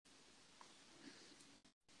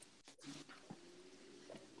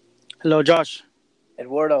Hello, Josh.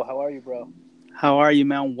 Eduardo, how are you, bro? How are you,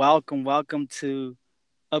 man? Welcome to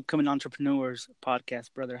Upcoming Entrepreneurs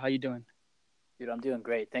Podcast, brother. How you doing? Dude, I'm doing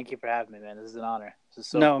great. Thank you for having me, man. This is an honor. This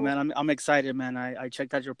is so No, cool. man, I'm excited, man. I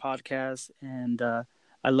checked out your podcast and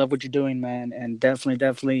I love what you're doing, man. And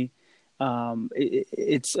definitely,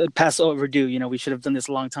 it's past overdue. You know, we should have done this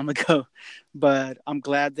a long time ago, but I'm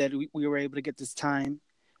glad that we were able to get this time.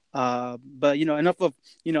 But enough of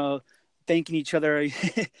you know thanking each other.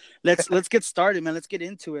 Let's get started, man. Let's get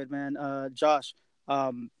into it, man. Josh,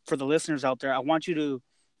 for the listeners out there, I want you to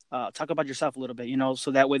talk about yourself a little bit, so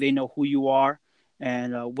that way they know who you are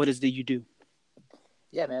and what is that you do.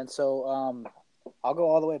 Yeah, man. I'll go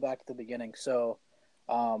all the way back to the beginning.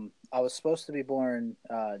 I was supposed to be born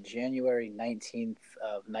January 19th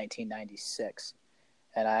of 1996,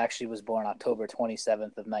 and I actually was born October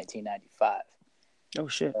 27th of 1995. Oh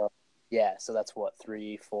shit. So, yeah, so that's what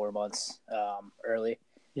 3-4 months early.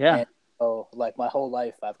 Yeah. And so, like my whole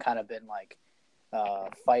life, I've kind of been like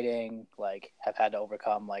fighting, like have had to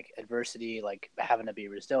overcome like adversity, like having to be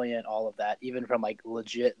resilient, all of that, even from like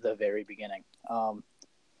legit the very beginning.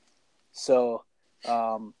 So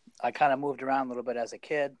I kind of moved around a little bit as a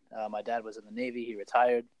kid. My dad was in the Navy; he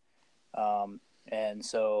retired, and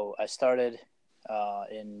so I started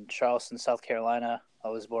in Charleston, South Carolina. I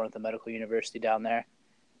was born at the Medical University down there,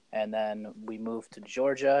 and then we moved to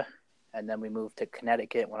Georgia, and then we moved to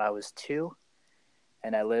Connecticut when I was 2,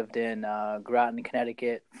 and I lived in Groton,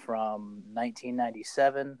 Connecticut from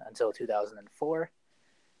 1997 until 2004.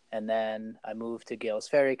 And then I moved to Gales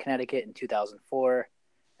Ferry, Connecticut in 2004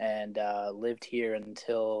 and lived here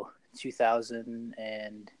until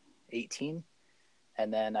 2018.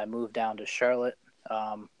 And then I moved down to Charlotte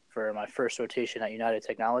for my first rotation at United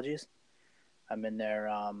Technologies. I'm in their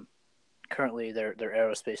currently their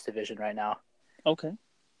aerospace division right now, Okay.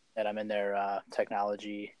 and I'm in their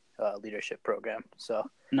technology leadership program. So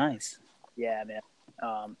Nice. yeah, man.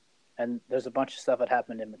 And there's a bunch of stuff that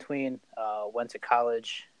happened in between. Went to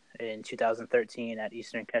college in 2013 at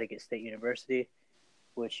Eastern Connecticut State University,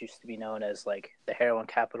 which used to be known as like the heroin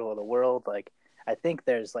capital of the world. Like, I think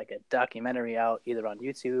there's like a documentary out either on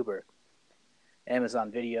YouTube or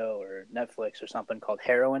Amazon Video or Netflix or something called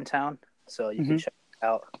Heroin Town. So you can Hmm. check it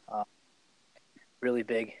out. Really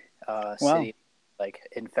big Wow. city, like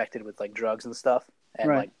infected with like drugs and stuff, and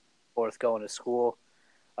Right. like fourth going to school.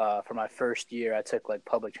 For my first year, I took like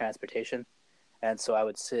public transportation, and so I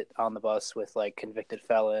would sit on the bus with like convicted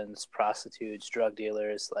felons, prostitutes, drug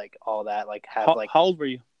dealers, like all that. Like have like How old were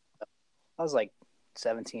you? I was like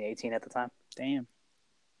 17, 18 at the time. Damn.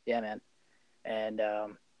 Yeah, man. And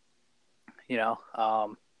you know,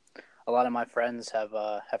 a lot of my friends have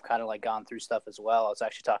kind of like gone through stuff as well. I was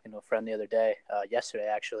actually talking to a friend the other day, yesterday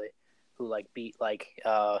actually, who like beat like he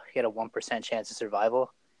had a 1% chance of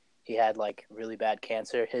survival. He had like really bad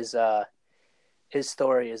cancer. His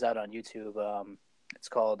story is out on YouTube. It's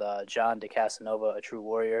called John De Casanova, A True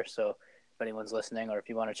Warrior. So if anyone's listening, or if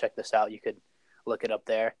you want to check this out, you could look it up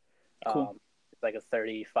there. Cool. It's like a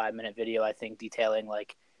 35-minute video, I think, detailing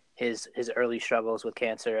like his early struggles with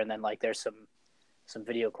cancer, and then like there's some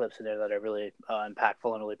video clips in there that are really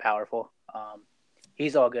impactful and really powerful.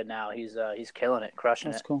 He's all good now. He's killing it,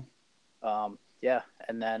 crushing That's it. cool. Yeah,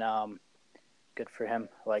 and then good for him.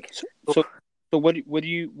 Like, So oof. so, so what do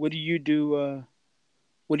you do?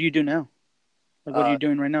 What do you do now? Like, what are you uh,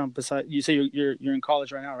 doing right now? Besides, you say you're in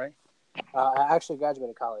college right now, right? I actually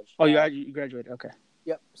graduated college. Oh, you graduated. Okay.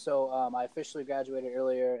 Yep. So I officially graduated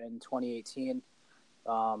earlier in 2018.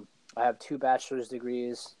 I have 2 bachelor's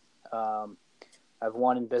degrees. I have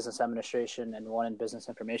one in business administration and one in business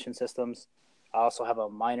information systems. I also have a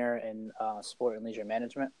minor in sport and leisure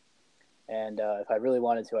management. And if I really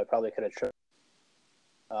wanted to, I probably could have tried,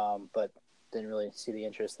 but didn't really see the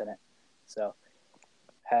interest in it. So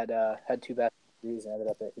had 2 bachelor's degrees and ended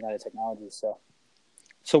up at United Technologies. So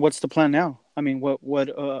So what's the plan now? I mean,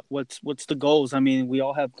 what's the goals? I mean, we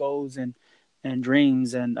all have goals and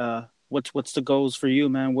dreams, and what's the goals for you,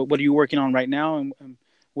 man? What are you working on right now, and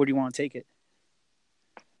where do you want to take it?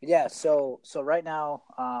 yeah, so right now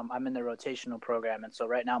I'm in the rotational program, and so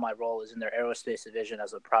right now my role is in their aerospace division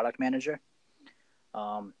as a product manager.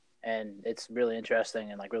 Um, and it's really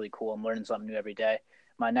interesting and like really cool. I'm learning something new every day.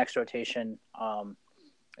 My next rotation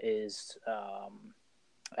is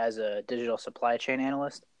as a digital supply chain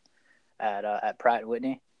analyst at Pratt and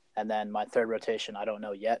Whitney, and then my third rotation I don't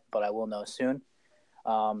know yet, but I will know soon.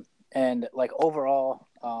 And like overall,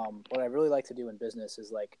 what I really like to do in business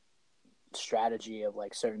is like strategy of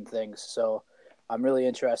like certain things. So I'm really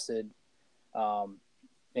interested um,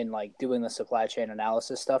 in like doing the supply chain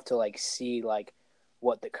analysis stuff to like see like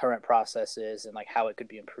what the current process is and like how it could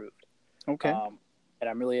be improved. Okay. And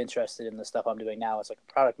I'm really interested in the stuff I'm doing now as like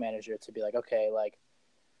a product manager to be like, okay, like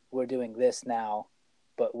we're doing this now,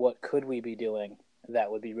 but what could we be doing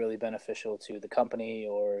that would be really beneficial to the company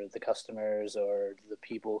or the customers or the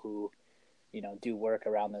people who, do work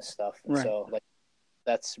around this stuff. And Right. so like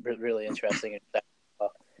that's really interesting.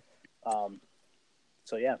 Um,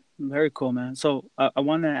 so yeah. Very cool, man. So I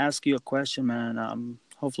want to ask you a question, man.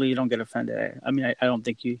 Hopefully you don't get offended. I mean, I don't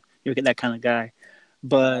think you're that kind of guy, No, not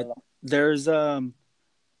but at all. there's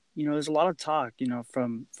there's a lot of talk,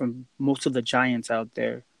 from most of the giants out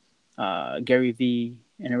there, Gary V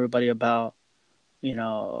and everybody about,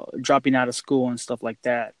 dropping out of school and stuff like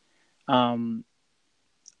that. Um,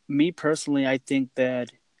 Me personally, I think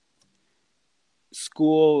that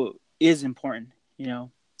school is important. You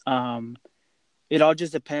know, um, it all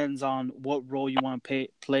just depends on what role you want to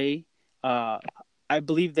play. Uh, I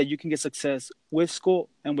believe that you can get success with school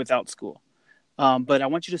and without school. But I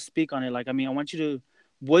want you to speak on it. Like, I mean, I want you to.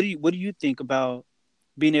 What do you think about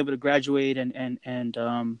being able to graduate and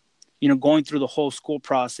going through the whole school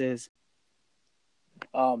process?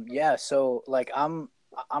 Yeah, so like I'm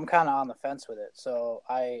kind of on the fence with it. So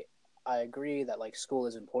I agree that like school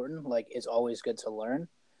is important. Like it's always good to learn.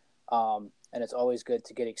 And it's always good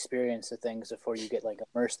to get experience of things before you get like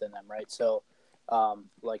immersed in them, right? So,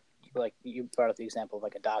 like you brought up the example of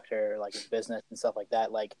like a doctor, like in business and stuff like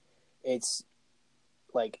that. Like, it's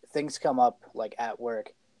like things come up like at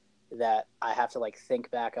work that I have to like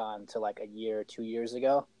think back on to like a year, 2 years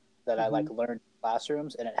ago that I Hmm. like learned in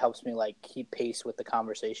classrooms, and it helps me like keep pace with the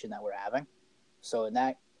conversation that we're having. So in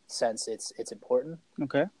that sense, it's important.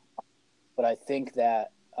 Okay. But I think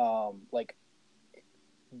that like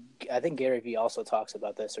I think Gary Vee also talks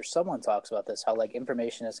about this, or someone talks about this, how like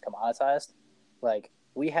information is commoditized. Like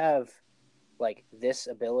we have like this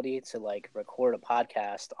ability to like record a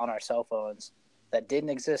podcast on our cell phones that didn't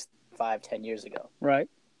exist 5, 10 years ago. Right.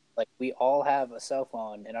 Like we all have a cell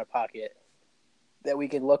phone in our pocket that we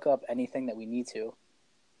can look up anything that we need to,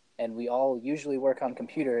 and we all usually work on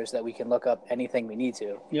computers that we can look up anything we need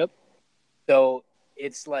to. Yep. So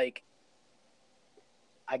it's like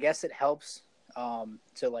I guess it helps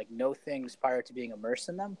to like know things prior to being immersed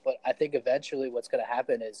in them. But I think eventually what's going to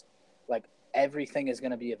happen is like everything is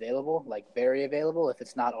going to be available, like very available if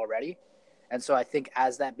it's not already. And so I think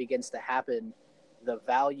as that begins to happen, the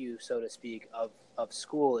value, so to speak, of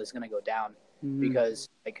school is going to go down Hmm. because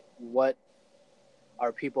like what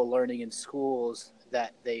are people learning in schools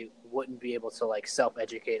that they wouldn't be able to like self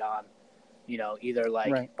educate on, either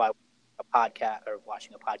like Right. by a podcast or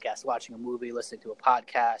watching a podcast, watching a movie, listening to a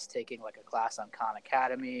podcast, taking like a class on Khan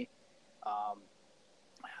Academy. Um,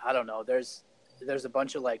 I don't know. There's a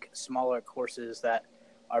bunch of like smaller courses that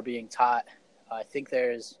are being taught. I think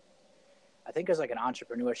there's like an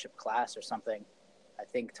entrepreneurship class or something. I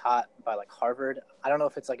think taught by like Harvard. I don't know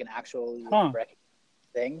if it's like an actually like Huh. recognized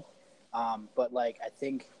thing, but like I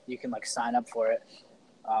think you can like sign up for it.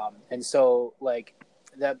 And so like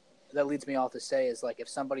that that leads me all to say is like if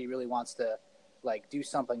somebody really wants to like do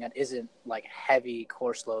something that isn't like heavy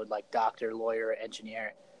course load like doctor, lawyer,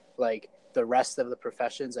 engineer, like the rest of the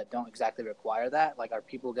professions that don't exactly require that, like are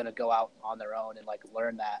people going to go out on their own and like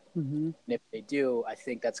learn that? Hmm. And if they do, I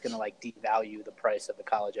think that's going to like devalue the price of the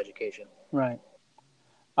college education. Right.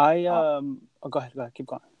 I Uh, oh, go ahead. Go ahead. Keep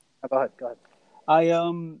going. Go ahead. Go ahead. I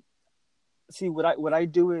see what I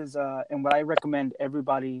do is and what I recommend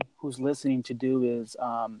everybody who's listening to do is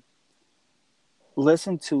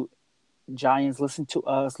listen to giants, listen to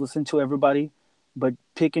us, listen to everybody, but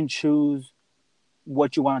pick and choose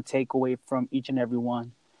what you want to take away from each and every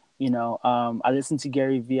one. I listen to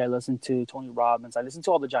Gary Vee, I listen to Tony Robbins, I listen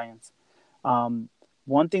to all the giants. Um,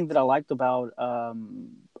 One thing that I liked about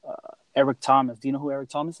Eric Thomas. Do you know who Eric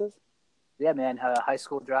Thomas is? Yeah, man. High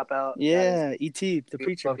school dropout. Got his Yeah, E.T. the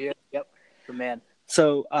preacher. over here. Yep. The man.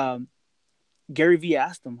 So Gary Vee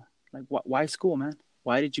asked him, like, why school, man?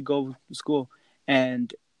 Why did you go to school?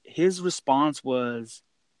 And his response was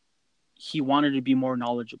he wanted to be more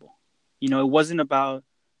knowledgeable. It wasn't about,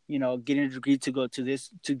 getting a degree to go to this,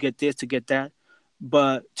 to get that,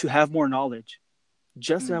 but to have more knowledge,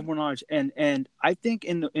 just to have Mm. more knowledge. And I think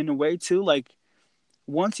in a way too, like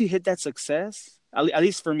once you hit that success, at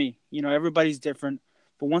least for me, everybody's different.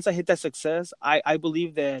 But once I hit that success, I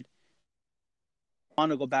believe that I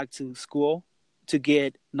want to go back to school to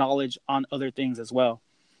get knowledge on other things as well.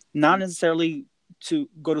 Not Mm. necessarily to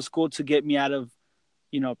go to school to get me out of,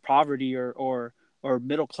 poverty or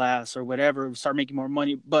middle class or whatever, start making more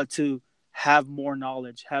money, but to have more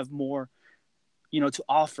knowledge, have more, to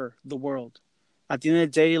offer the world. At the end of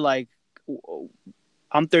the day, like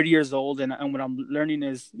I'm 30 years old, and what I'm learning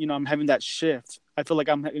is, I'm having that shift. I feel like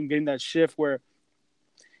I'm getting that shift where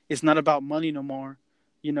it's not about money no more.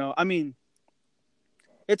 I mean,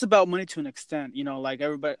 it's about money to an extent. Like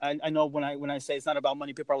everybody, I know when I say it's not about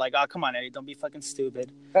money, people are like, "Oh, come on, Eddie, don't be fucking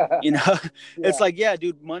stupid." You know, Yeah. it's like, yeah,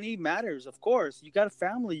 dude, money matters. Of course, you got a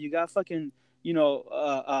family, you got fucking,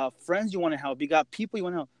 friends you want to help, you got people you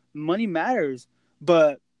want to help. Money matters,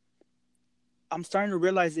 but I'm starting to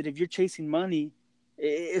realize that if you're chasing money,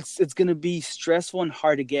 it's gonna be stressful and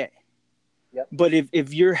hard to get. Yep. But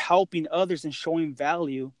if you're helping others and showing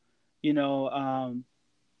value, you know,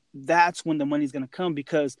 that's when the money's gonna come,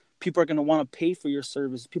 because people are gonna want to pay for your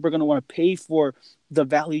service. People are gonna want to pay for the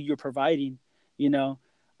value you're providing. You know,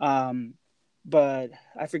 um, but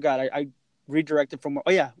I forgot. I redirected from.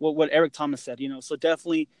 Oh yeah, what Eric Thomas said. So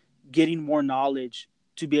definitely getting more knowledge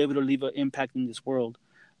to be able to leave an impact in this world.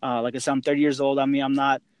 Like I said, I'm 30 years old. I mean, I'm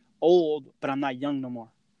not old, but I'm not young no more.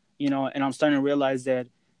 And I'm starting to realize that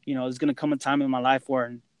there's gonna come a time in my life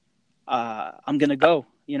where I'm gonna go.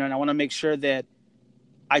 And I want to make sure that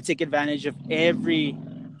I take advantage of every.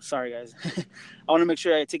 Sorry, guys. I want to make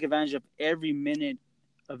sure I take advantage of every minute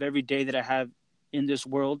of every day that I have in this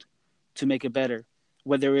world to make it better.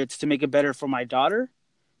 Whether it's to make it better for my daughter,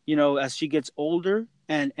 as she gets older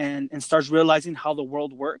and starts realizing how the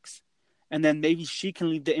world works, and then maybe she can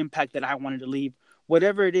leave the impact that I wanted to leave,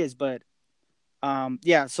 whatever it is. But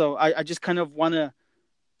yeah, so I just kind of want to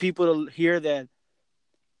people to hear that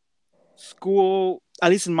school, at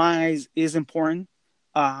least in my eyes, is important.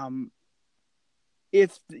 Um,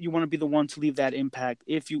 if you want to be the one to leave that impact,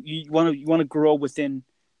 if you want to grow within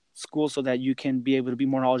school so that you can be able to be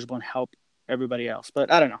more knowledgeable and help everybody else.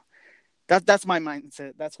 But I don't know. That's my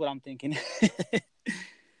mindset. That's what I'm thinking.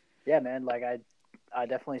 Yeah, man. Like I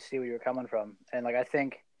definitely see where you're coming from, and like I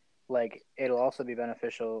think like it'll also be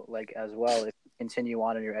beneficial like as well if you continue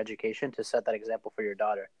on in your education to set that example for your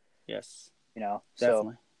daughter. Yes, So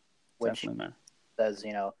definitely, when she definitely, man. says,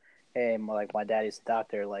 hey, like my daddy's a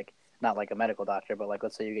doctor, like not like a medical doctor, but like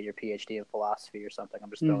let's say you get your PhD in philosophy or something. I'm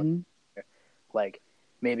just throwing Mm-hmm. like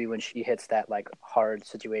maybe when she hits that like hard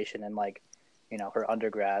situation and like her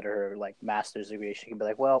undergrad or her like master's degree, she can be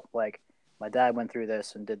like, well, like my dad went through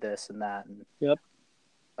this and did this and that, and Yep.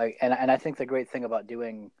 like and I think the great thing about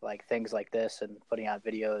doing like things like this and putting out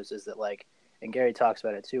videos is that like, and Gary talks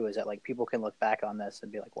about it too, is that like people can look back on this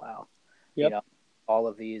and be like, wow, you Yep. know all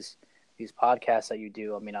of these podcasts that you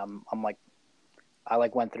do. I mean, I'm like I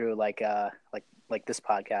like went through like this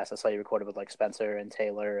podcast I saw you recorded with like Spencer and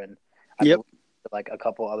Taylor, and I Yep. believe like a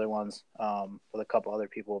couple other ones with a couple other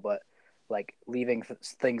people, but like leaving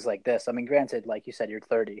things like this. I mean, granted, like you said, you're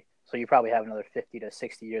 30, so you probably have another 50 to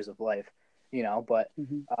 60 years of life, but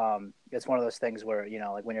Mm-hmm. it's one of those things where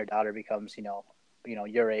like when your daughter becomes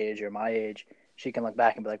your age or my age, she can look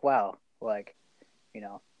back and be like, wow, like you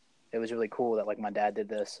know it was really cool that like my dad did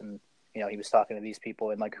this, and he was talking to these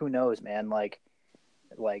people, and like who knows, man, like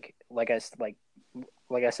like I like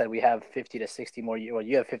like I said, we have 50 to 60 more years. Well,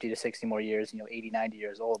 you have 50 to 60 more years. 80, 90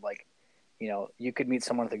 years old. Like, you could meet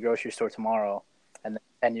someone at the grocery store tomorrow, and in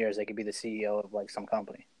 10 years they could be the CEO of like some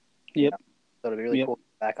company. Yep. So it'd be really Yep. cool to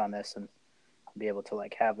look back on this and be able to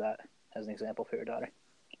like have that as an example for your daughter.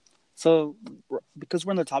 So, because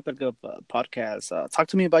we're on the topic of podcasts, talk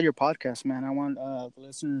to me about your podcast, man. I want the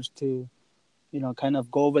listeners to, kind of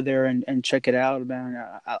go over there and check it out, man.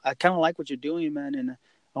 I kind of like what you're doing, man, and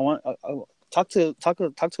I want talk to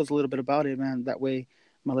us a little bit about it, man. That way,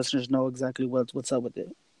 my listeners know exactly what's up with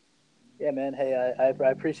it. Yeah, man. Hey, I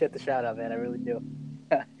appreciate the shout out, man. I really do.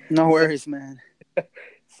 No so worries, man.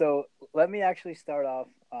 so let me actually start off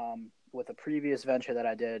with a previous venture that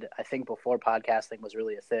I did. I think before podcasting was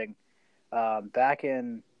really a thing. Back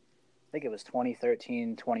in I think it was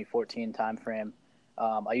 2013, 2014 timeframe.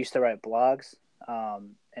 I used to write blogs,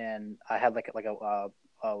 and I had a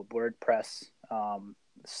WordPress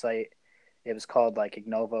site. It was called like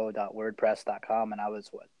ignovo.wordpress.com, and I was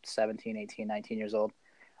 17, 18, 19 years old.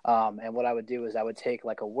 And what I would do is I would take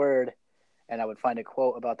like a word and I would find a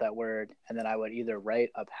quote about that word, and then I would either write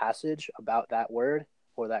a passage about that word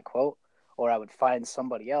or that quote, or I would find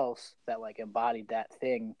somebody else that like embodied that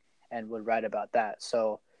thing and would write about that.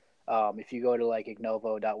 So if you go to like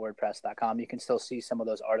ignovo.wordpress.com, you can still see some of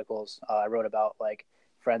those articles. I wrote about like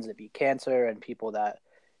friends that beat cancer and people that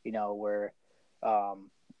were um,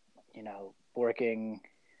 working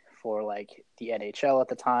for like the NHL at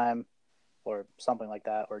the time or something like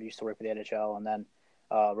that, or used to work for the NHL, and then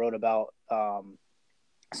wrote about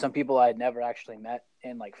some people I had never actually met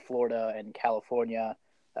in like Florida and California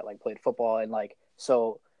that like played football, and like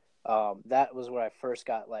so that was where I first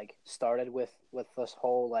got like started with this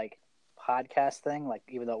whole like podcast thing. Like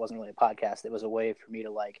even though it wasn't really a podcast, it was a way for me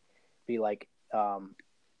to like be like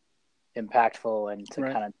impactful and to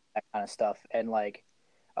Right. kind of that kind of stuff. And like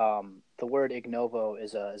the word ignovo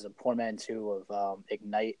is a portmanteau of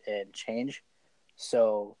ignite and change.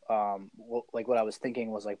 So like what I was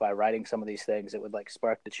thinking was like by writing some of these things, it would like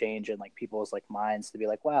spark the change in like people's like minds to be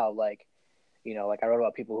like, wow, like, you know, like I wrote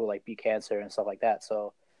about people who like beat cancer and stuff like that.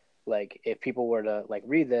 So like if people were to like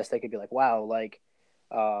read this, they could be like, wow, like,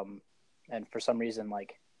 um, and for some reason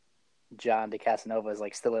like John DeCasanova is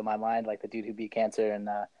like still in my mind, like the dude who beat cancer, and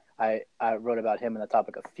I wrote about him in the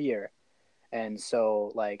topic of fear, and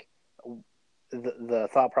so like the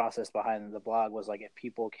thought process behind the blog was like if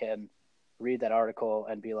people can read that article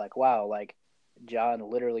and be like, wow, like John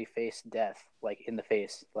literally faced death like in the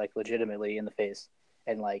face, like legitimately in the face,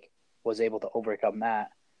 and like was able to overcome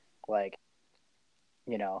that, like,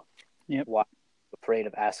 you know, Yep. why afraid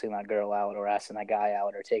of asking that girl out or asking that guy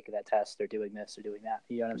out or taking that test or doing this or doing that.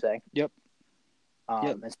 You know what I'm saying? Yep.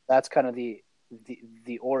 Yep. And so that's kind of the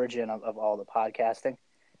origin of all the podcasting.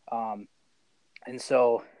 And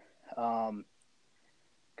so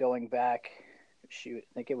going back, shoot,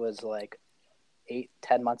 I think it was like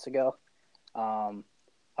 8-10 months ago. I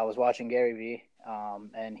was watching Gary Vee,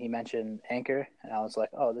 and he mentioned Anchor, and I was like,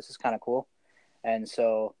 oh, this is kind of cool. And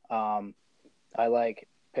so I like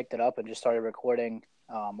picked it up and just started recording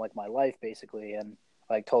like my life basically, and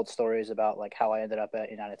like told stories about like how I ended up at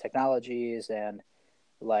United Technologies, and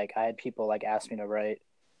like I had people like ask me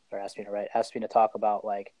to talk about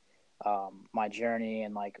like my journey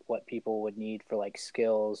and like what people would need for like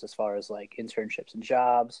skills as far as like internships and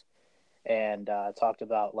jobs, and talked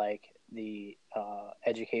about like the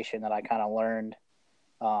education that I kind of learned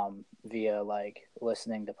via like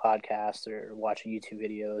listening to podcasts or watching YouTube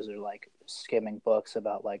videos or like skimming books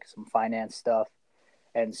about like some finance stuff.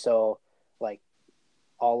 And so like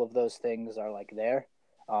all of those things are like there.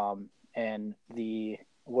 And the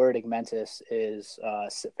word Igmentis is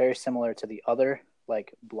very similar to the other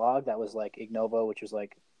like blog that was like Ignovo, which was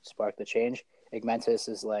like spark the change. Igmentis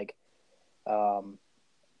is like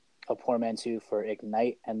a portmanteau for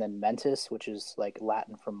ignite, and then mentis, which is like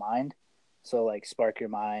Latin for mind. So like spark your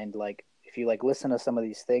mind. Like if you like listen to some of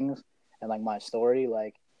these things and like my story,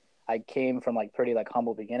 like I came from like pretty like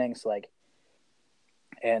humble beginnings, like,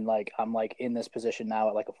 and like I'm like in this position now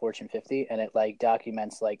at like a Fortune 50, and it like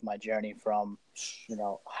documents like my journey from, you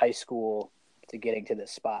know, high school to getting to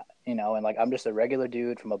this spot, you know, and like I'm just a regular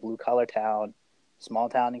dude from a blue collar town, small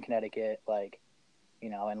town in Connecticut, like, you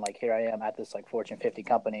know, and like here I am at this like Fortune 50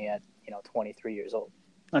 company at, you know, 23 years old.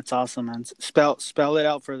 That's awesome, man. Spell it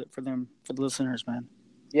out for them, for the listeners, man.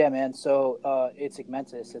 Yeah, man. So it's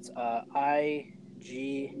Igmentis. It's Igmentis,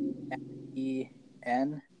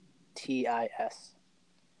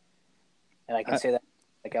 and I can Uh, say that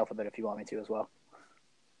like alphabet if you want me to as well.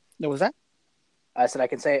 what was that? I said I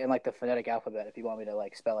can say it in like the phonetic alphabet if you want me to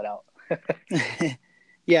like spell it out.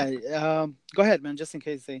 Yeah. Go ahead, man. Just in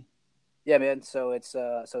case they. Yeah, man. So it's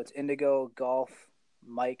Indigo Golf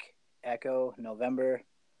Mike Echo November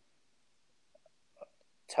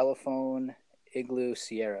Telephone Igloo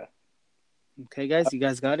Sierra. Okay, guys, you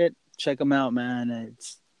guys got it. Check them out, man.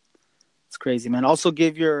 It's crazy, man. Also,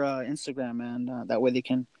 give your Instagram, man. That way they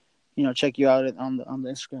can, you know, check you out on the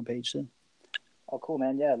Instagram page too. Oh, cool,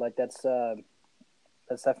 man. Yeah, like that's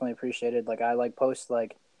definitely appreciated. Like I like post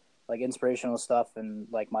like inspirational stuff and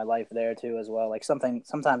like my life there too as well. Like sometimes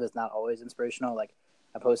it's not always inspirational. Like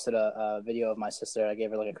I posted a video of my sister. I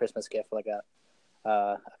gave her like a Christmas gift, like a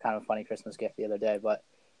kind of funny Christmas gift the other day. But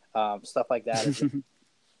stuff like that is.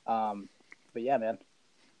 But yeah, man.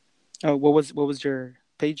 Oh, what was your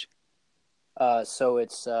page? So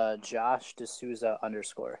it's Josh D'Souza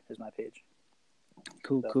 _ is my page.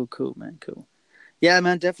 Cool, So. cool, man. Cool. Yeah,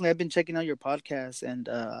 man, definitely. I've been checking out your podcast, and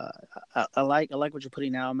I like what you're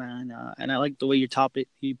putting out, man. And I like the way you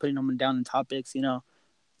putting them down in topics. You know,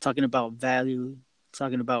 talking about value,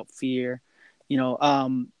 talking about fear. You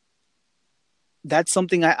know, that's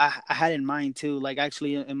something I had in mind too. Like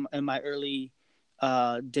actually, in my early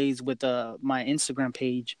days with my Instagram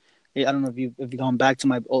page, I don't know if you've gone back to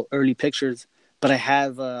my early pictures, but I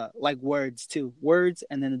have like words too, words,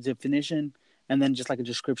 and then a definition, and then just like a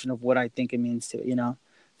description of what I think it means to, you know,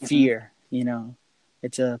 Mm-hmm. fear. You know,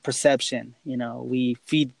 it's a perception. You know, we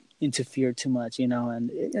feed into fear too much. You know,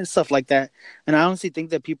 and stuff like that. And I honestly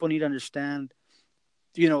think that people need to understand,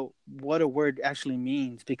 you know, what a word actually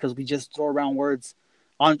means, because we just throw around words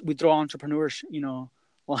we throw entrepreneurs, you know,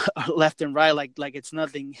 left and right, like it's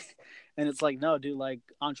nothing. And it's like, no, dude, like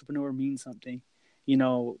entrepreneur means something, you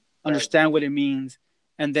know, Right. understand what it means,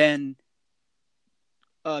 and then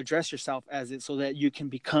dress yourself as it so that you can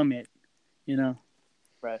become it, you know.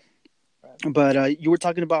 Right. But you were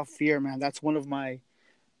talking about fear, man. That's one of my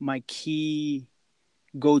key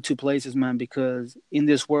go-to places, man, because in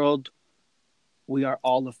this world we are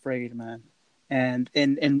all afraid, man. And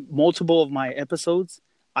in multiple of my episodes,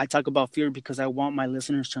 I talk about fear because I want my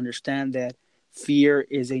listeners to understand that fear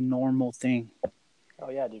is a normal thing. Oh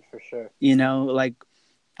yeah, dude, for sure. You know, like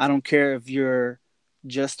I don't care if you're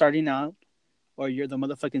just starting out or you're the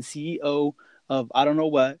motherfucking CEO of I don't know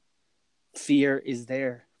what, fear is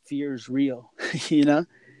there. Fear is real, you know?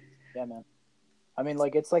 Yeah, man. I mean,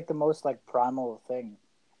 like it's like the most like primal thing.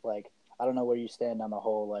 Like I don't know where you stand on the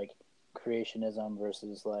whole like creationism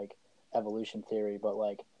versus like evolution theory, but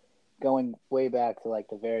like going way back to like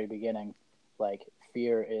the very beginning, like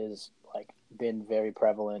fear is like been very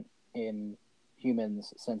prevalent in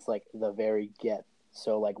humans since like the very get.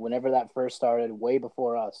 So like whenever that first started, way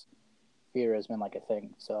before us, fear has been like a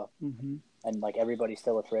thing. So Mm-hmm. and like everybody's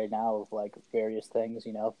still afraid now of like various things,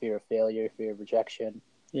 you know, fear of failure, fear of rejection,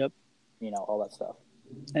 Yep. you know, all that stuff.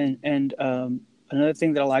 And another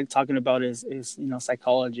thing that I like talking about is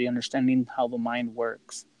psychology, understanding how the mind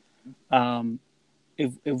works. Um,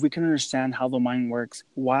 if we can understand how the mind works,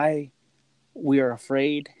 why we are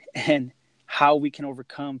afraid, and how we can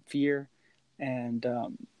overcome fear, and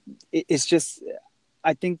it's just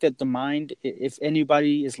I think that the mind, if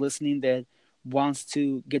anybody is listening that wants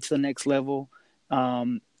to get to the next level,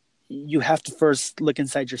 um, you have to first look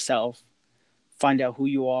inside yourself, find out who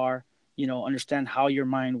you are, understand how your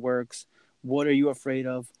mind works, what are you afraid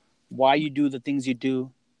of, why you do the things you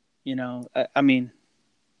do. I mean,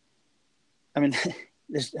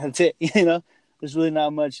 that's it. There's really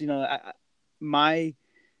not much. My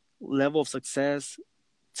level of success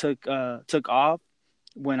took off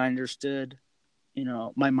when I understood,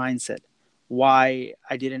 my mindset, why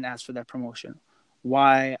I didn't ask for that promotion,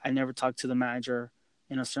 why I never talked to the manager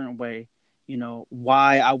in a certain way,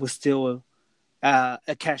 why I was still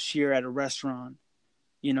a cashier at a restaurant,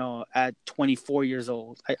 at 24 years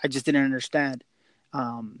old. I just didn't understand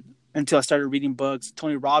until I started reading books,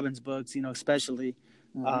 Tony Robbins books, especially.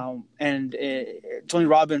 Mm-hmm. And Tony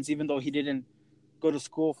Robbins, even though go to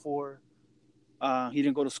school for he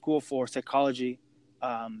didn't go to school for psychology.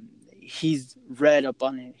 He's read up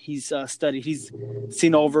on it. He's studied. He's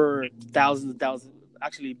seen over thousands,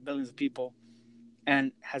 actually millions of people,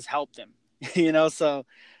 and has helped them. So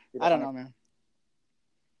Dude, I don't know, man.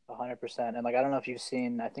 100%. And like I don't know if you've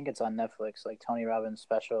seen, I think it's on Netflix, like Tony Robbins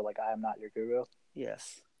special, like I Am Not Your Guru.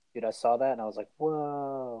 Yes, Dude, I saw that and I was like,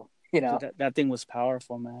 whoa, dude, that thing was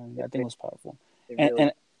powerful, man. it, That thing it, was powerful, it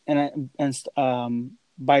and really, and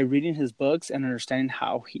by reading his books and understanding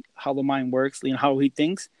how the mind works, how he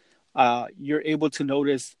thinks, you're able to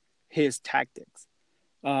notice his tactics.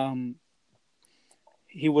 Um,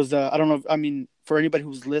 he was I don't know, I mean, for anybody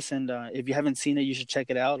who's listened, if you haven't seen it, you should check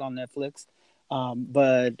it out on Netflix.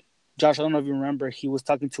 But Josh, I don't know if you remember, he was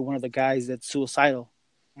talking to one of the guys that's suicidal,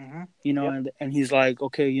 mm-hmm. Yep. and he's like,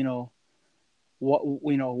 okay, what,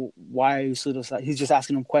 why are you suicidal? He's just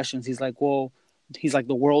asking him questions. He's like, well,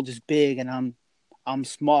 the world is big and I'm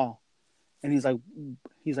small. And he's like,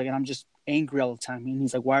 and I'm just angry all the time. And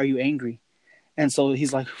he's like, why are you angry? And so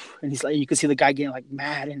he's like, you can see the guy getting like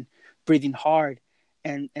mad and breathing hard.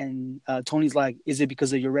 And Tony's like, is it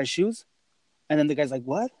because of your red shoes? And then the guy's like,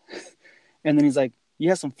 what? And then he's like, you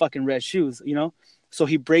have some fucking red shoes. So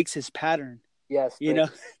he breaks his pattern, Yes, you know?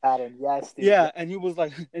 breaking pattern. Yes, dude. Yeah. And he was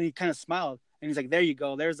like, and he kind of smiled and he's like, there you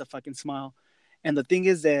go. There's a fucking smile. And the thing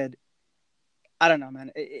is that, I don't know,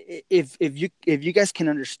 man. If you guys can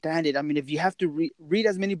understand it, I mean, if you have to read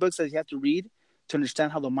as many books as you have to read to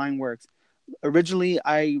understand how the mind works. Originally,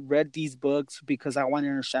 I read these books because I wanted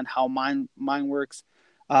to understand how mind works,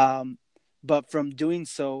 um, but from doing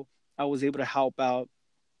so, I was able to help out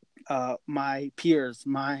my peers,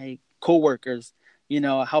 my coworkers,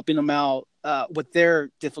 helping them out with their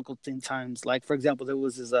difficult times. Like, for example, there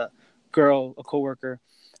was this girl, a coworker,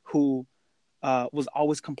 who was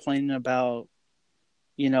always complaining about,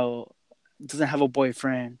 you know, doesn't have a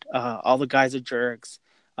boyfriend. All the guys are jerks.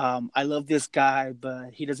 I love this guy,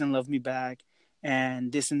 but he doesn't love me back,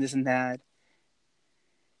 and this and this and that.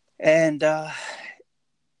 And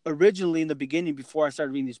originally, in the beginning, before I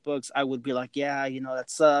started reading these books, I would be like, "Yeah, that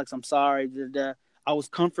sucks. I'm sorry." Da, da, da. I was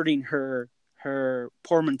comforting her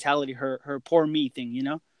poor mentality, her poor me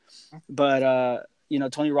thing. But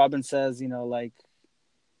Tony Robbins says, like,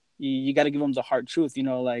 you got to give them the hard truth.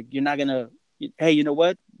 Like, you're not gonna. Hey, you know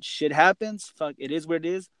what? Shit happens. Fuck, it is where it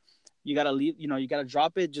is. You gotta leave. You gotta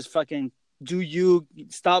drop it. Just fucking do you.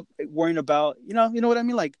 Stop worrying about. You know what I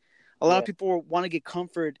mean. Like, a lot of Yeah. people want to get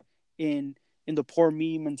comfort in the poor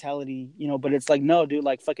me mentality. But it's like, no, dude.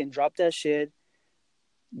 Like, fucking drop that shit.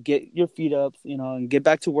 get your feet up, and get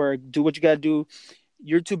back to work. Do what you got to do.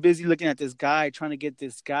 You're too busy looking at this guy, trying to get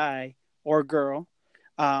this guy or girl,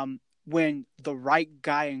 when the right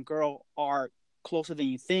guy and girl are closer than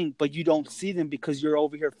you think, but you don't see them because you're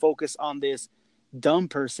over here focused on this dumb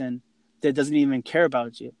person that doesn't even care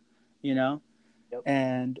about you, you know? Yep.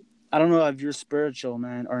 And I don't know if you're spiritual,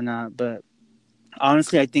 man, or not, but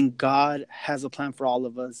honestly, I think God has a plan for all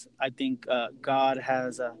of us. I think God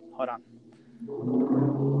has a. Hold on.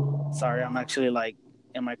 Sorry, I'm actually like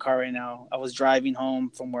in my car right now. I was driving home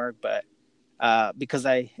from work, but because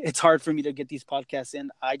it's hard for me to get these podcasts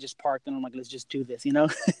in. I just parked and I'm like, let's just do this,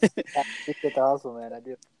 It's awesome, man. I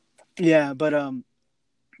do. Yeah, but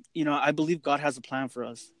I believe God has a plan for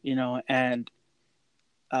us, and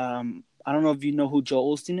I don't know if you know who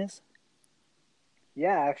Joel Osteen is.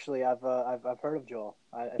 Yeah, actually, I've heard of Joel.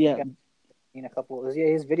 I think Yeah, I've seen a couple. Yeah,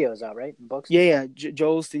 his videos out, right? Books and yeah, stuff. yeah.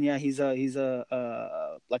 Joel Osteen, yeah, he's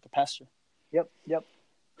a like a pastor. Yep, yep.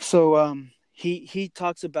 So he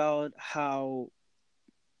talks about how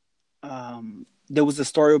there was a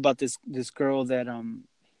story about this girl that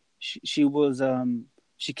she was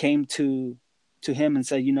she came to him and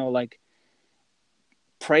said, like,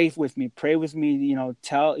 pray with me,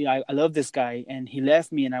 tell, I love this guy and he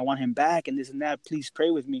left me and I want him back and this and that, please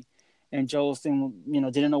pray with me. And Joel Osteen,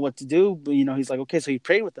 didn't know what to do, but he's like, okay. So he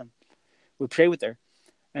prayed with them. We prayed with her,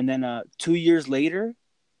 and then 2 years later,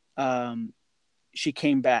 um she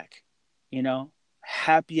came back,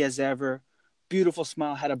 happy as ever, beautiful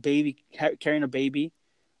smile, had a baby, carrying a baby,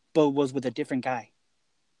 but was with a different guy.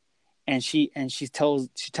 And she tells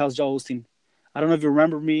Joel Osteen, I don't know if you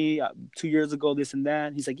remember me 2 years ago, this and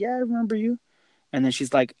that. He's like, yeah, I remember you. And then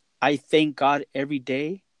she's like, I thank God every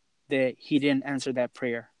day that he didn't answer that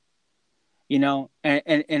prayer. And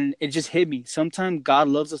it just hit me. Sometimes God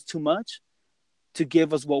loves us too much to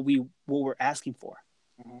give us what we're asking for.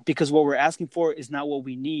 Mm-hmm. Because what we're asking for is not what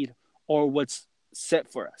we need or what's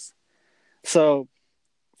set for us. So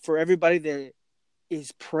for everybody that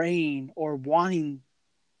is praying or wanting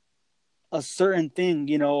a certain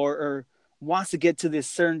thing, or wants to get to this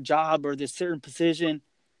certain job or this certain position,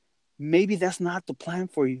 maybe that's not the plan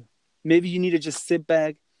for you. Maybe you need to just sit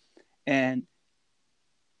back and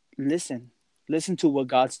listen to what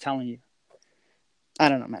God's telling you. I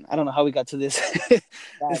don't know, man. I don't know how we got to this Yeah,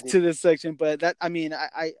 dude. to this section, but that, I mean,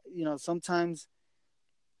 I sometimes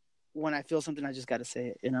when I feel something, I just got to say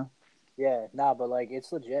it. Yeah, nah, but like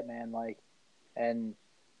it's legit, man. Like, and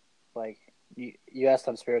like you asked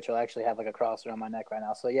I'm spiritual. I actually have like a cross around my neck right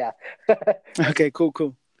now. So yeah. Okay,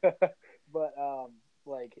 cool. But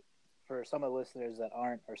like for some of the listeners that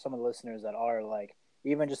aren't, or some of the listeners that are, like,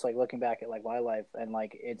 even just like looking back at like my life, and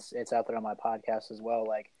like it's out there on my podcast as well.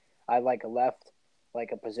 Like I like left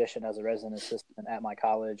like a position as a resident assistant at my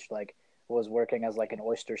college. Like was working as like an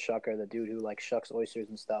oyster shucker, the dude who like shucks oysters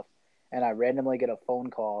and stuff. And I randomly get a phone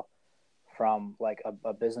call from like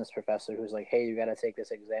a business professor who's like, hey, you got to take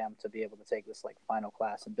this exam to be able to take this like final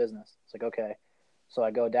class in business. It's like, okay. So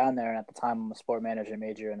I go down there, and at the time I'm a sport management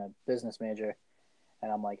major and a business major,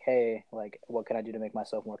 and I'm like, hey, like, what can I do to make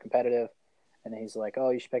myself more competitive? And he's like, oh,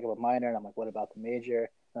 you should pick up a minor. And I'm like, what about the major?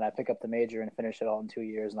 And I pick up the major and finish it all in 2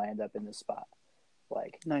 years, and I end up in this spot.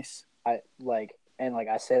 Like, Nice. I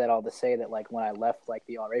say that all to say that like when I left like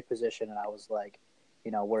the RA position and I was like,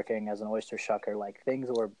 working as an oyster shucker, like things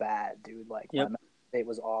were bad, dude. Like my Yep. mental state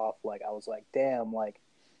was off. Like I was like, damn, like,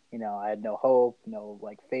 I had no hope, no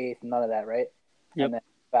like faith, none of that, right? Yep. And then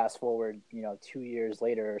fast forward, 2 years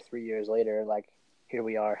later or 3 years later, like here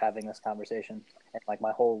we are having this conversation, and like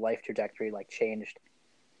my whole life trajectory like changed,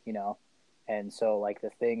 you know. And so like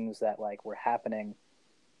the things that like were happening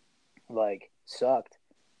like sucked,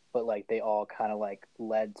 but like they all kind of like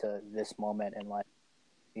led to this moment, and like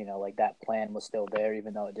like that plan was still there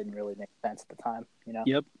even though it didn't really make sense at the time.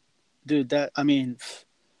 Yep. Dude, I mean,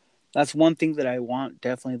 that's one thing that I want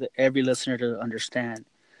definitely that every listener to understand.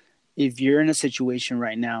 If you're in a situation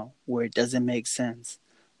right now where it doesn't make sense,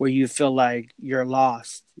 where you feel like you're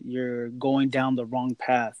lost, you're going down the wrong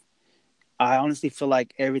path, I honestly feel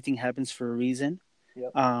like everything happens for a reason.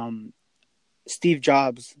 Yep. Steve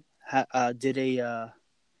Jobs did a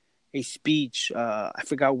speech. I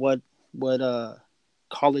forgot what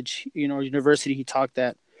college, university he talked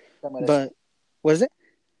at, but what is it?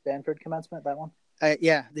 Stanford commencement, that one.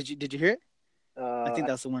 Yeah. Did you hear it? I think Uh,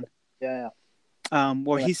 that's the one. yeah,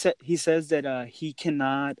 Where yeah. he says that he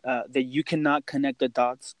cannot that you cannot connect the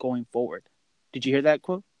dots going forward. Did you hear that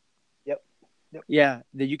quote? Yep. Yep. Yeah,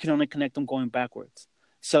 that you can only connect them going backwards.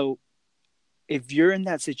 So if you're in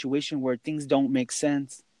that situation where things don't make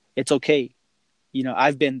sense, it's okay.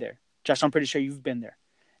 I've been there. Josh, I'm pretty sure you've been there.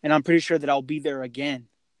 And I'm pretty sure that I'll be there again.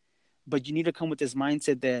 but you need to come with this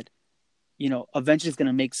mindset that, eventually it's going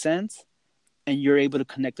to make sense and you're able to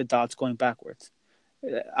connect the dots going backwards.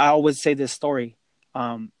 I always say this story.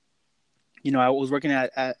 I was working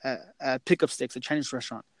at Pickup Sticks, a Chinese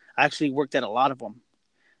restaurant. I actually worked at a lot of them,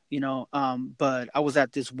 but I was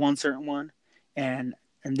at this one certain one, and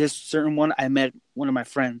this certain one, I met one of my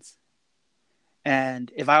friends.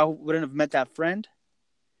 And if I wouldn't have met that friend,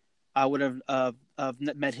 I would have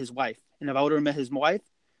met his wife. And if I would have met his wife,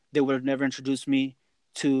 they would have never introduced me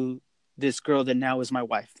to this girl that now is my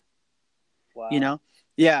wife. Wow.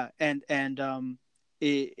 Yeah.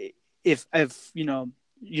 If the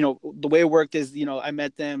way it worked is, I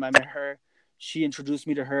met her. She introduced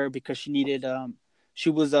me to her because she needed, she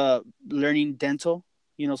was learning dental,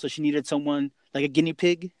 so she needed someone like a guinea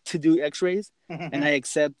pig to do x-rays. And I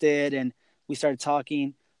accepted, and we started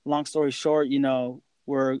talking. Long story short,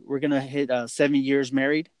 we're going to hit 7 years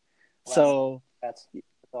married. Wow. So that's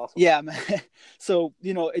awesome. Yeah, man. So,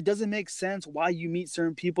 it doesn't make sense why you meet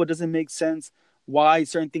certain people. It doesn't make sense why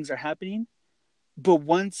certain things are happening. But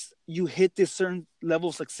once you hit this certain level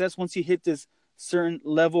of success, once you hit this certain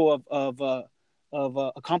level of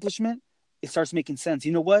accomplishment, it starts making sense.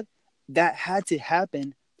 You know what? That had to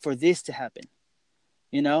happen for this to happen.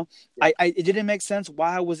 Yeah. It didn't make sense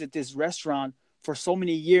why I was at this restaurant for so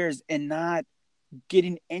many years and not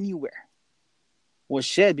getting anywhere. Well,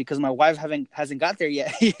 shit, because my wife hasn't got there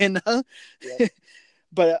yet, Yep.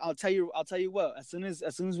 But I'll tell you what. As soon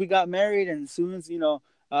as we got married, and as soon as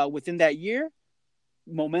within that year,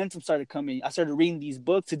 momentum started coming. I started reading these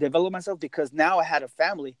books to develop myself because now I had a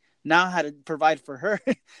family. Now I had to provide for her.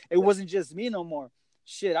 It wasn't just me no more.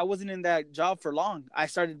 Shit, I wasn't in that job for long. I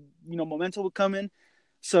started, momentum would come in.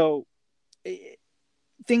 So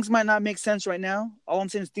things might not make sense right now. All I'm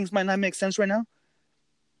saying is things might not make sense right now.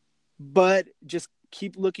 But just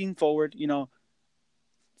keep looking forward,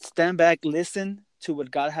 stand back, listen to what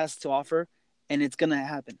God has to offer, and it's going to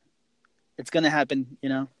happen. It's going to happen,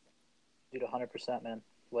 Dude, 100%, man.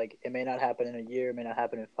 Like, it may not happen in a year, it may not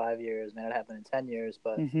happen in 5 years, it may not happen in 10 years,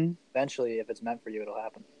 but eventually, if it's meant for you, it'll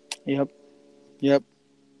happen. Yep.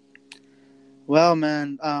 Well,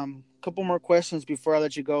 man, couple more questions before I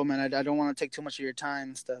let you go, man. I don't want to take too much of your time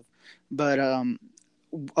and stuff, but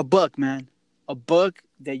a book, man. A book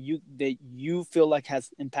that you feel like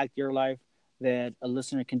has impacted your life that a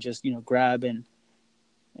listener can just grab and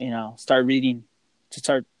start reading to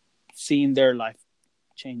start seeing their life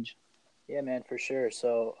change. Yeah, man, for sure.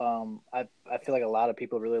 So I feel like a lot of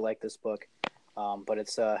people really like this book, but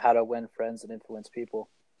it's How to Win Friends and Influence People.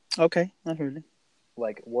 Okay, I heard it.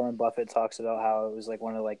 Like Warren Buffett talks about how it was like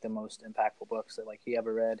one of like the most impactful books that like he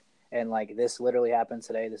ever read. And like this literally happened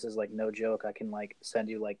today. This is like no joke. I can like send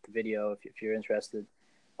you like the video if you're interested.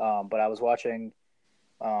 But I was watching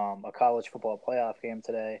a college football playoff game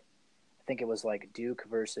today. I think it was like Duke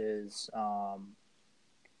versus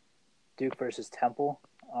Temple,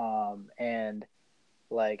 and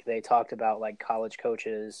like they talked about like college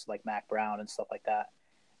coaches like Mac Brown and stuff like that,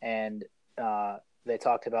 and they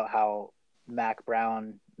talked about how Mac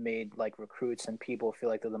Brown made like recruits and people feel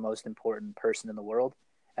like they're the most important person in the world.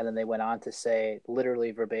 And then they went on to say,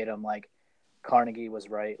 literally verbatim, like Carnegie was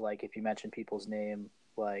right. Like if you mention people's name,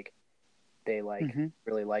 like they like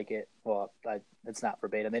really like it. Well, it's not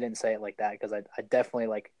verbatim. They didn't say it like that because I definitely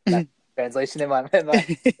like that translation in my head.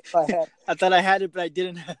 I thought I had it, but I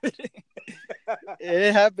didn't have it.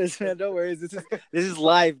 It happens, man. Don't worry. This is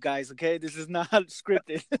live, guys. Okay, this is not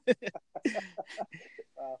scripted.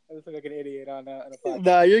 I just look like an idiot on a podcast.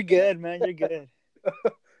 No, you're good, man. You're good.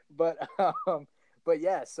 But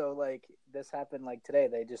yeah, so like this happened like today.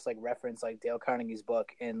 They just like referenced like Dale Carnegie's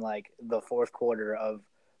book in like the fourth quarter of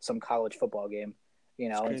some college football game,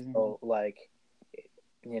 And so like,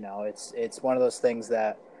 it's one of those things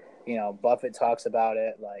that, Buffett talks about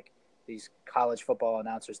it, like these college football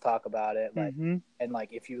announcers talk about it, like, and like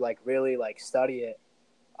if you like really like study it,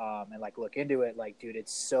 and like look into it, like dude,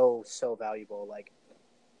 it's so valuable, like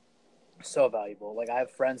so valuable. Like I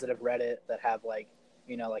have friends that have read it that have like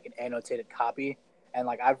like an annotated copy, and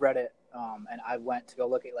like I've read it, and I went to go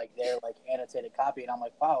look at like their like annotated copy, and I'm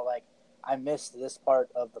like, wow, like I missed this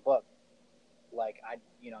part of the book, like I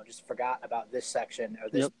just forgot about this section or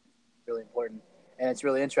this. Really important. And it's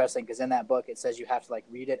really interesting because in that book it says you have to like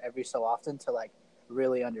read it every so often to like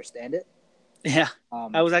really understand it. Yeah,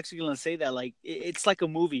 I was actually gonna say that. Like, it's like a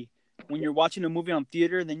movie. When you're watching a movie on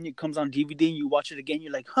theater, then it comes on DVD and you watch it again.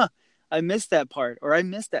 You're like, huh, I missed that part, or I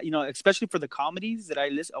missed that. Especially for the comedies that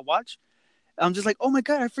I watch. I'm just like, oh my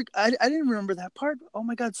god, I didn't remember that part. Oh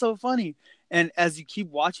my god, so funny. And as you keep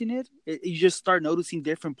watching it, you just start noticing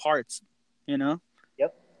different parts.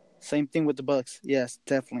 Yep. Same thing with the books. Yes,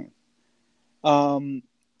 definitely. Um,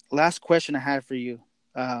 Last question I had for you.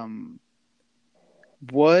 Um,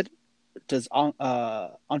 what does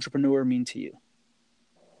entrepreneur mean to you?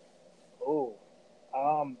 Oh,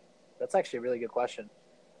 that's actually a really good question.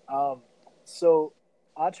 Um, so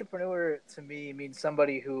entrepreneur to me means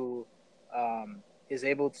somebody who is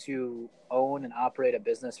able to own and operate a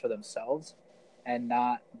business for themselves and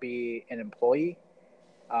not be an employee.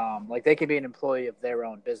 Like they can be an employee of their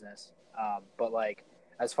own business, but like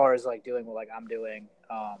as far as like doing what like I'm doing,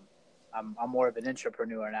 I'm more of an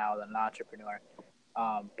entrepreneur now than an entrepreneur.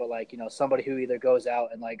 But like somebody who either goes out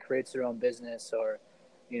and like creates their own business or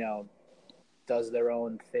you know does their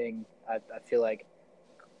own thing. I feel like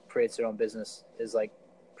creates their own business is like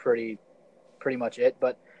pretty pretty much it.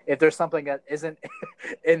 But if there's something that isn't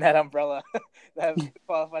in that umbrella that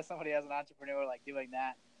qualifies somebody as an entrepreneur, like doing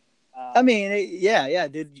that, I um, mean, yeah, yeah,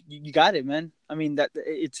 dude, you got it, man. I mean, that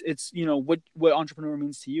it's what entrepreneur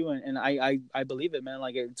means to you, and I believe it, man.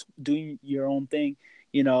 Like it's doing your own thing.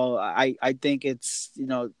 I think it's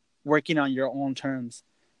working on your own terms,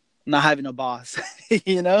 not having a boss.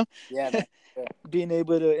 you know, yeah, man, sure. Being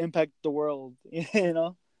able to impact the world. You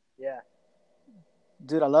know, Yeah,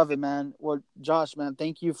 dude, I love it, man. Well, Josh, man,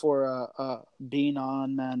 thank you for being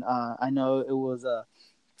on, man. I know it was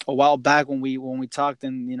a while back when we talked,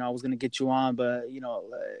 and I was gonna get you on, but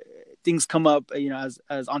things come up, as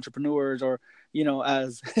entrepreneurs, or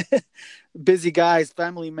as busy guys,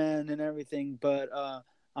 family men, and everything. But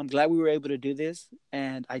I'm glad we were able to do this,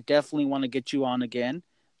 and I definitely want to get you on again.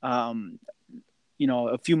 Um,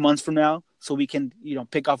 a few months from now, so we can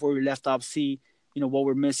pick off where we left off, see what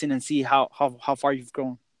we're missing, and see how far you've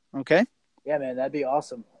grown. Okay. yeah, man, that'd be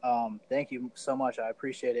awesome. Thank you so much. I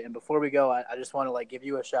appreciate it. And before we go, I just want to like give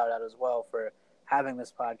you a shout out as well for having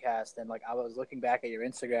this podcast. And like I was looking back at your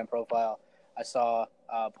Instagram profile, I saw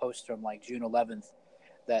a post from like June 11th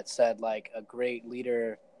that said like a great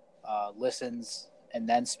leader listens and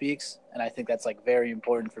then speaks. And I think that's like very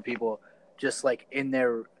important for people, just like in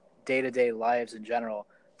their day to day lives in general,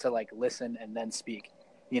 to like listen and then speak.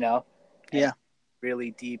 You know, and Yeah.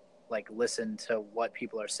 really deep like listen to what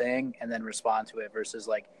people are saying and then respond to it versus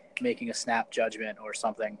like making a snap judgment or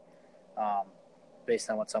something um, based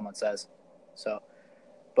on what someone says. So,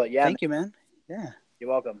 but yeah, man, Thank you, man. Yeah. you're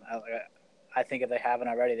welcome. I think if they haven't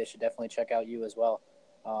already, they should definitely check out you as well.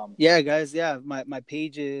 Yeah, guys. Yeah, my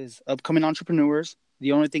page is upcoming entrepreneurs.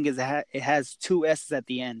 The only thing is it has two S's at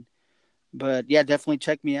the end. But yeah, definitely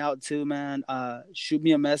check me out too, man. Shoot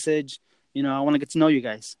me a message. I want to get to know you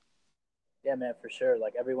guys. Yeah, man, for sure.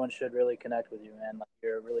 Like everyone should really connect with you, man. Like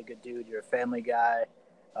you're a really good dude. You're a family guy.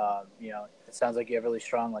 It sounds like you have really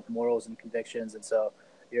strong like morals and convictions, and so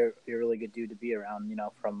you're a really good dude to be around.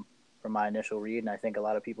 From my initial read, and I think a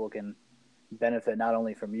lot of people can benefit not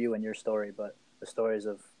only from you and your story, but the stories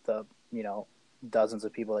of the dozens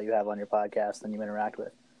of people that you have on your podcast and you interact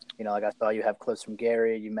with. Like I saw you have clips from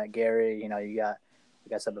Gary. You met Gary. You got,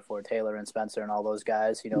 like I said before, Taylor and Spencer and all those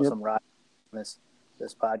guys. Yep. Some rock in this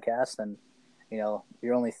podcast, and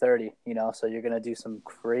you're only 30. So you're gonna do some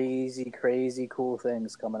crazy, crazy cool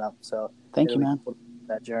things coming up. So Thank you, it'll be man. cool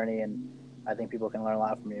that journey, and I think people can learn a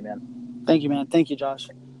lot from you, man. Thank you, man. Thank you, Josh.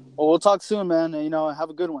 Well, we'll talk soon, man. Have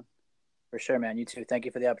a good one. For sure, man. You too. Thank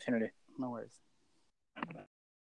you for the opportunity. No worries.